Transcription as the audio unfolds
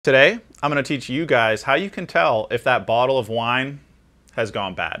Today, I'm going to teach you guys how you can tell if that bottle of wine has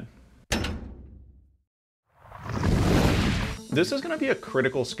gone bad. This is going to be a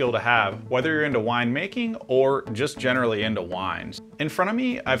critical skill to have, whether you're into winemaking or just generally into wines. In front of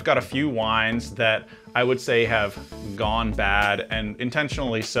me, I've got a few wines that I would say have gone bad, and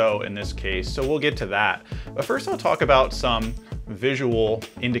intentionally so in this case, so we'll get to that. But first I'll talk about some visual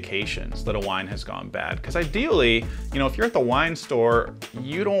indications that a wine has gone bad. Because ideally, if you're at the wine store,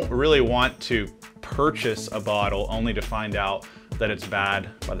 you don't really want to purchase a bottle only to find out that it's bad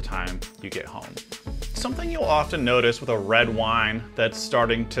by the time you get home. Something you'll often notice with a red wine that's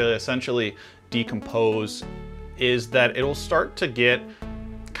starting to essentially decompose is that it'll start to get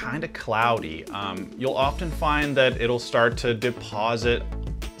kind of cloudy. You'll often find that it'll start to deposit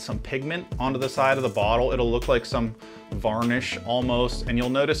some pigment onto the side of the bottle. It'll look like some varnish almost, and you'll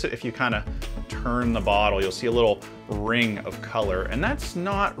notice it if you kind of turn the bottle. You'll see a little ring of color, and that's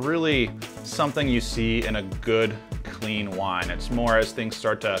not really something you see in a good clean wine. It's more as things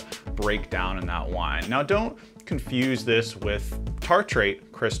start to break down in that wine. Now, don't confuse this with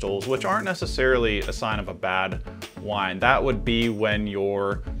tartrate crystals, which aren't necessarily a sign of a bad wine. That would be when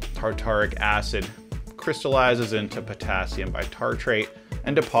your tartaric acid crystallizes into potassium bitartrate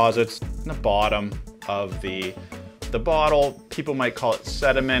and deposits in the bottom of the bottle. People might call it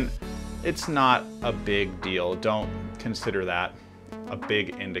sediment. It's not a big deal. Don't consider that a big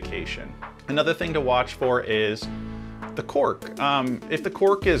indication. Another thing to watch for is the cork. If the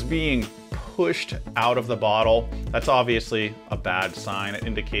cork is being pushed out of the bottle, that's obviously a bad sign. It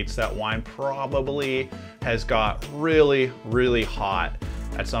indicates that wine probably has got really, really hot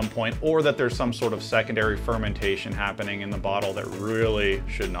at some point, or that there's some sort of secondary fermentation happening in the bottle that really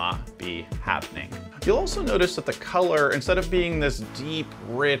should not be happening. You'll also notice that the color, instead of being this deep,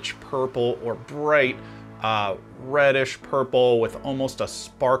 rich purple or bright reddish purple with almost a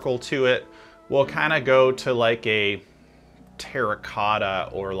sparkle to it, will kind of go to like a terracotta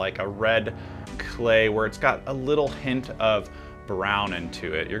or like a red clay where it's got a little hint of brown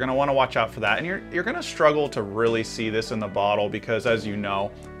into it. You're going to want to watch out for that, and you're going to struggle to really see this in the bottle because, as you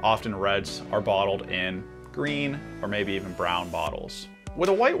know, often reds are bottled in green or maybe even brown bottles. With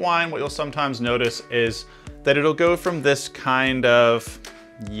a white wine, what you'll sometimes notice is that it'll go from this kind of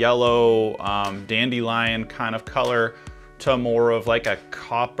yellow dandelion kind of color to more of like a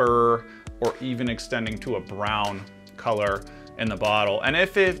copper or even extending to a brown color in the bottle. And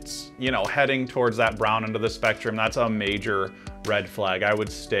if it's, heading towards that brown end of the spectrum, that's a major red flag. I would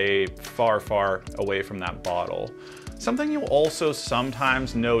stay far, far away from that bottle. Something you'll also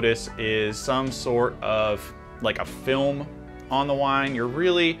sometimes notice is some sort of like a film on the wine. You're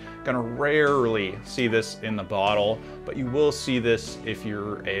really gonna rarely see this in the bottle, but you will see this if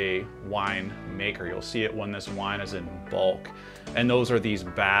you're a wine maker. You'll see it when this wine is in bulk. And those are these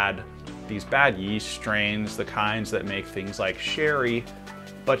bad yeast strains, the kinds that make things like sherry,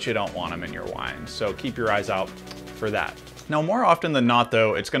 but you don't want them in your wine. So keep your eyes out for that. Now, more often than not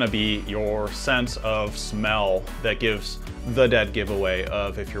though, it's gonna be your sense of smell that gives the dead giveaway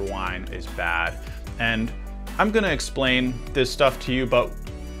of if your wine is bad. And I'm gonna explain this stuff to you, but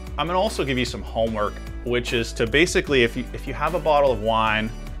I'm gonna also give you some homework, which is to basically, if you have a bottle of wine,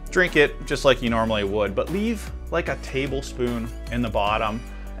 drink it just like you normally would, but leave like a tablespoon in the bottom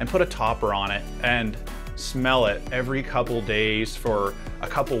and put a topper on it and smell it every couple days for a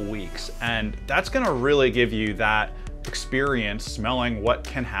couple weeks. And that's gonna really give you that experience smelling what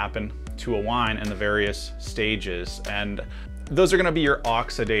can happen to a wine in the various stages. And those are gonna be your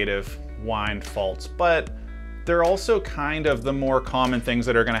oxidative wine faults, but they're also kind of the more common things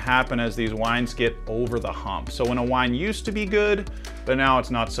that are gonna happen as these wines get over the hump. So when a wine used to be good, but now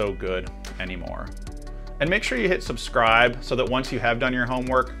it's not so good anymore. And make sure you hit subscribe so that once you have done your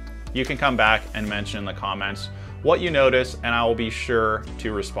homework, you can come back and mention in the comments what you notice, and I will be sure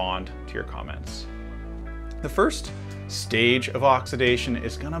to respond to your comments. The first stage of oxidation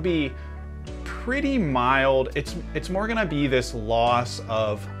is gonna be pretty mild. It's more gonna be this loss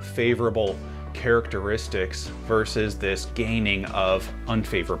of favorable characteristics versus this gaining of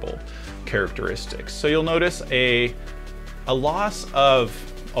unfavorable characteristics. So you'll notice a loss of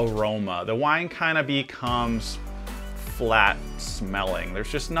aroma. The wine kind of becomes flat smelling.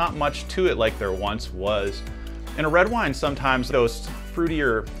 There's just not much to it like there once was. In a red wine, sometimes those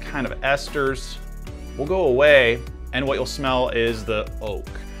fruitier kind of esters will go away, and what you'll smell is the oak.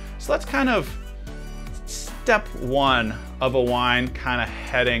 So that's kind of step one of a wine kind of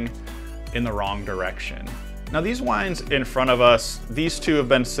heading in the wrong direction. Now, these wines in front of us, these two have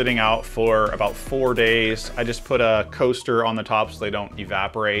been sitting out for about 4 days. I just put a coaster on the top so they don't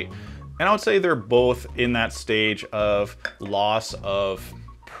evaporate. And I would say they're both in that stage of loss of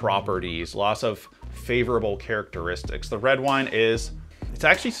properties, lots of favorable characteristics. The red wine it's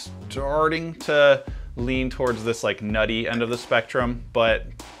actually starting to lean towards this like nutty end of the spectrum, but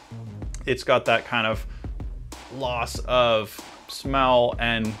it's got that kind of loss of smell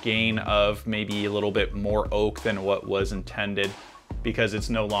and gain of maybe a little bit more oak than what was intended, because it's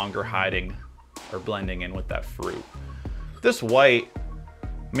no longer hiding or blending in with that fruit. This white,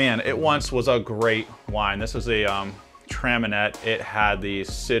 man, it once was a great wine. This was a Traminette. It had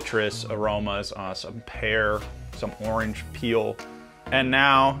these citrus aromas, some pear, some orange peel, and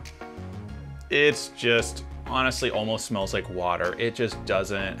now it's just honestly almost smells like water. It just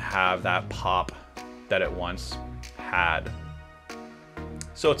doesn't have that pop that it once had.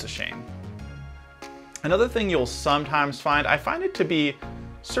 So it's a shame. Another thing you'll sometimes find, I find it to be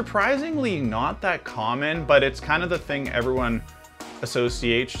surprisingly not that common, but it's kind of the thing everyone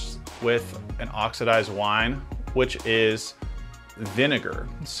associates with an oxidized wine, which is vinegar.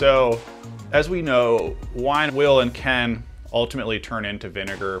 So as we know, wine will and can ultimately turn into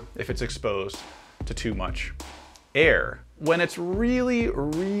vinegar if it's exposed to too much air. When it's really,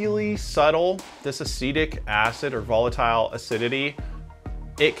 really subtle, this acetic acid or volatile acidity,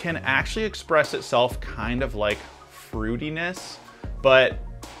 it can actually express itself kind of like fruitiness, but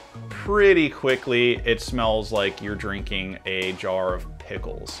pretty quickly it smells like you're drinking a jar of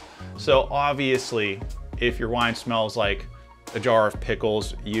pickles. So obviously, if your wine smells like a jar of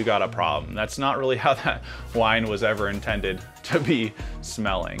pickles, you got a problem. That's not really how that wine was ever intended to be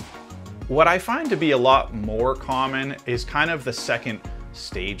smelling. What I find to be a lot more common is kind of the second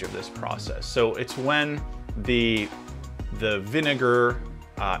stage of this process. So it's when the vinegar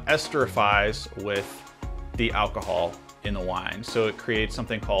esterifies with the alcohol in the wine. So it creates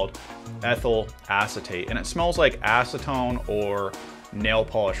something called ethyl acetate, and it smells like acetone or nail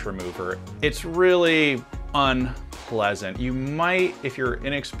polish remover. It's really unpleasant. You might, if you're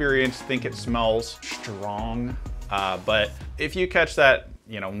inexperienced, think it smells strong, but if you catch that,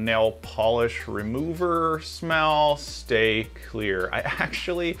 nail polish remover smell, stay clear. I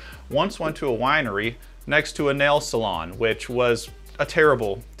actually once went to a winery next to a nail salon, which was a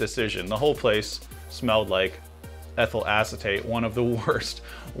terrible decision. The whole place smelled like ethyl acetate, one of the worst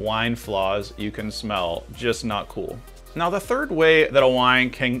wine flaws you can smell. Just not cool. Now, the third way that a wine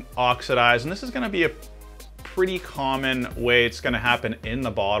can oxidize, and this is going to be a pretty common way it's going to happen in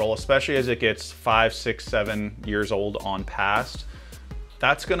the bottle, especially as it gets 5, 6, 7 years old on past,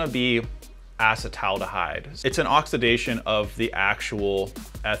 that's going to be acetaldehyde. It's an oxidation of the actual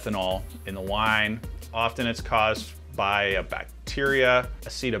ethanol in the wine. Often it's caused by a bacteria,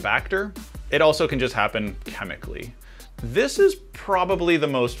 Acetobacter. It also can just happen chemically. This is probably the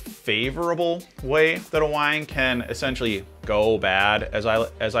most favorable way that a wine can essentially go bad, as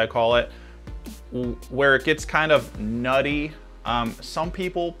I call it, where it gets kind of nutty. Some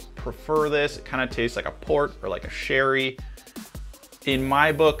people prefer this. It kind of tastes like a port or like a sherry. In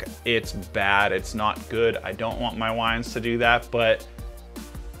my book, it's bad. It's not good. I don't want my wines to do that, but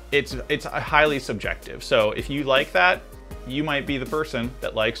it's highly subjective. So if you like that, you might be the person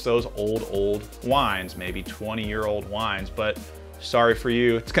that likes those old wines, maybe 20-year-old wines, but sorry for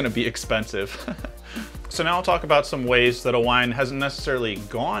you, it's gonna be expensive. So now I'll talk about some ways that a wine hasn't necessarily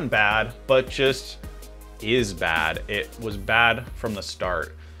gone bad, but just is bad. It was bad from the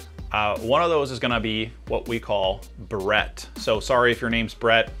start. One of those is gonna be what we call Brett. So sorry if your name's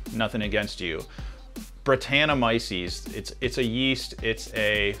Brett, nothing against you. Brettanomyces, it's a yeast, it's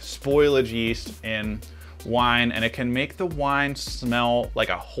a spoilage yeast in wine, and it can make the wine smell like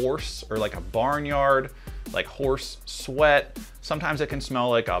a horse or like a barnyard, like horse sweat. Sometimes it can smell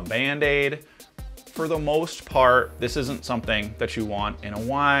like a Band-Aid. For the most part, this isn't something that you want in a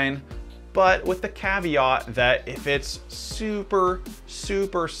wine, but with the caveat that if it's super,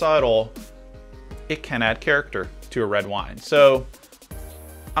 super subtle, it can add character to a red wine. So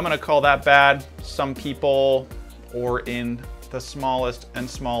I'm gonna call that bad. Some people, or in the smallest and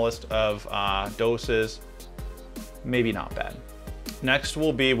smallest of doses, maybe not bad. Next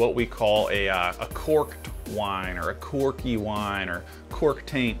will be what we call a corked wine, or a corky wine, or cork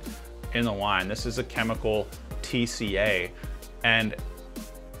taint in the wine. This is a chemical TCA, and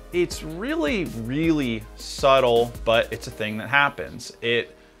it's really, really subtle, but it's a thing that happens.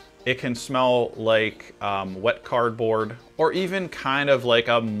 It can smell like wet cardboard, or even kind of like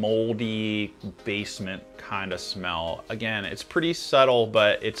a moldy basement kind of smell. Again, it's pretty subtle,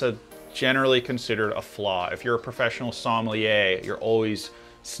 but it's generally considered a flaw. If you're a professional sommelier, you're always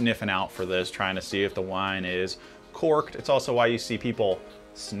sniffing out for this, trying to see if the wine is corked. It's also why you see people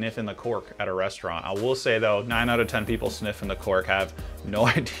sniffing the cork at a restaurant. I will say though, 9 out of 10 people sniffing the cork have no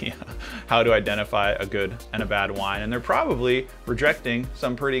idea how to identify a good and a bad wine, and they're probably rejecting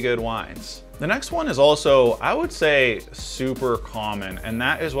some pretty good wines. The next one is also, I would say, super common, and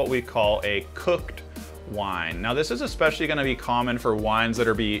that is what we call a cooked wine. Now this is especially going to be common for wines that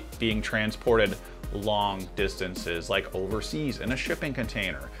are being transported long distances, like overseas in a shipping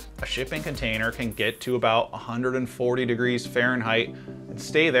container. A shipping container can get to about 140 degrees Fahrenheit and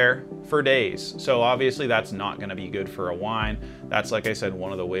stay there for days. So obviously that's not going to be good for a wine. That's, like I said,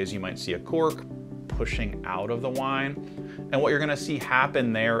 one of the ways you might see a cork pushing out of the wine. And what you're going to see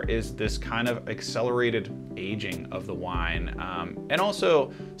happen there is this kind of accelerated aging of the wine. And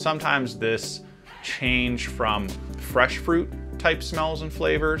also sometimes this change from fresh fruit type smells and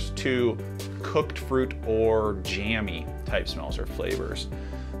flavors to cooked fruit or jammy type smells or flavors.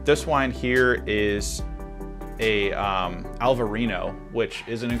 This wine here is a Alvarino, which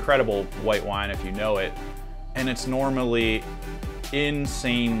is an incredible white wine if you know it, and it's normally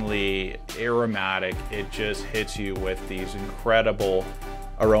insanely aromatic. It just hits you with these incredible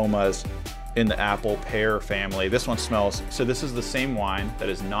aromas in the apple pear family. This one smells, so this is the same wine that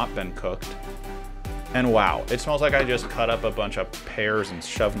has not been cooked. And wow, it smells like I just cut up a bunch of pears and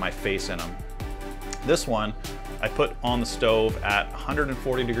shoved my face in them. This one I put on the stove at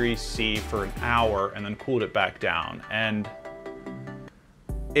 140 degrees C for an hour and then cooled it back down. And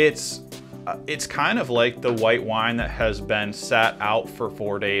it's kind of like the white wine that has been sat out for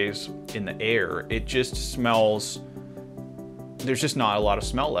 4 days in the air. It just smells, there's just not a lot of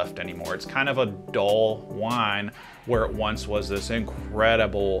smell left anymore. It's kind of a dull wine where it once was this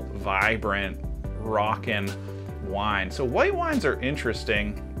incredible, vibrant, rockin' wine. So white wines are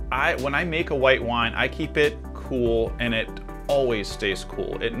interesting. When I make a white wine, I keep it cool, and it always stays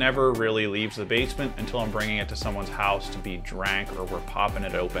cool. It never really leaves the basement until I'm bringing it to someone's house to be drank, or we're popping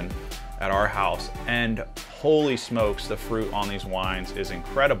it open at our house. And holy smokes, the fruit on these wines is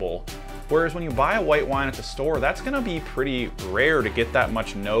incredible. Whereas when you buy a white wine at the store, that's gonna be pretty rare to get that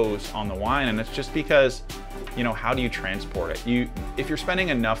much nose on the wine, and it's just because, you know, how do you transport it? If you're spending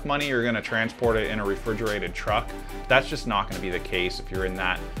enough money, you're gonna transport it in a refrigerated truck. That's just not gonna be the case if you're in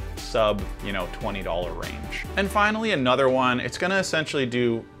that sub, you know, $20 range. And finally, another one, it's gonna essentially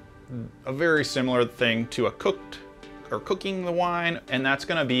do a very similar thing to a cooking the wine, and that's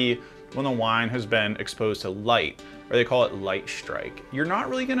gonna be when the wine has been exposed to light, or they call it light strike. You're not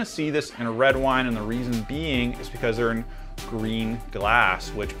really gonna see this in a red wine, and the reason being is because they're in green glass,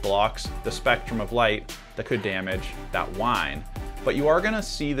 which blocks the spectrum of light that could damage that wine. But you are gonna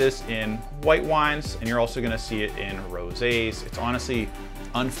see this in white wines, and you're also gonna see it in rosés. It's honestly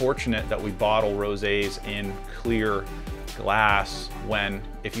unfortunate that we bottle rosés in clear glass, when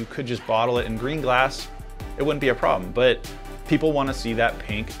if you could just bottle it in green glass, it wouldn't be a problem. But people wanna see that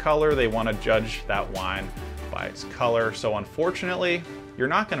pink color. They wanna judge that wine by its color. So unfortunately, you're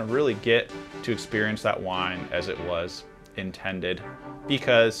not gonna really get to experience that wine as it was intended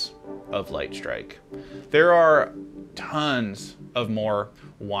because of light strike. There are tons of more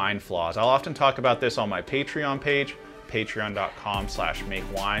wine flaws. I'll often talk about this on my Patreon page,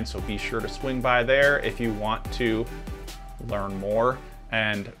 patreon.com/makewine. So be sure to swing by there if you want to learn more.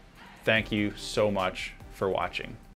 And thank you so much for watching.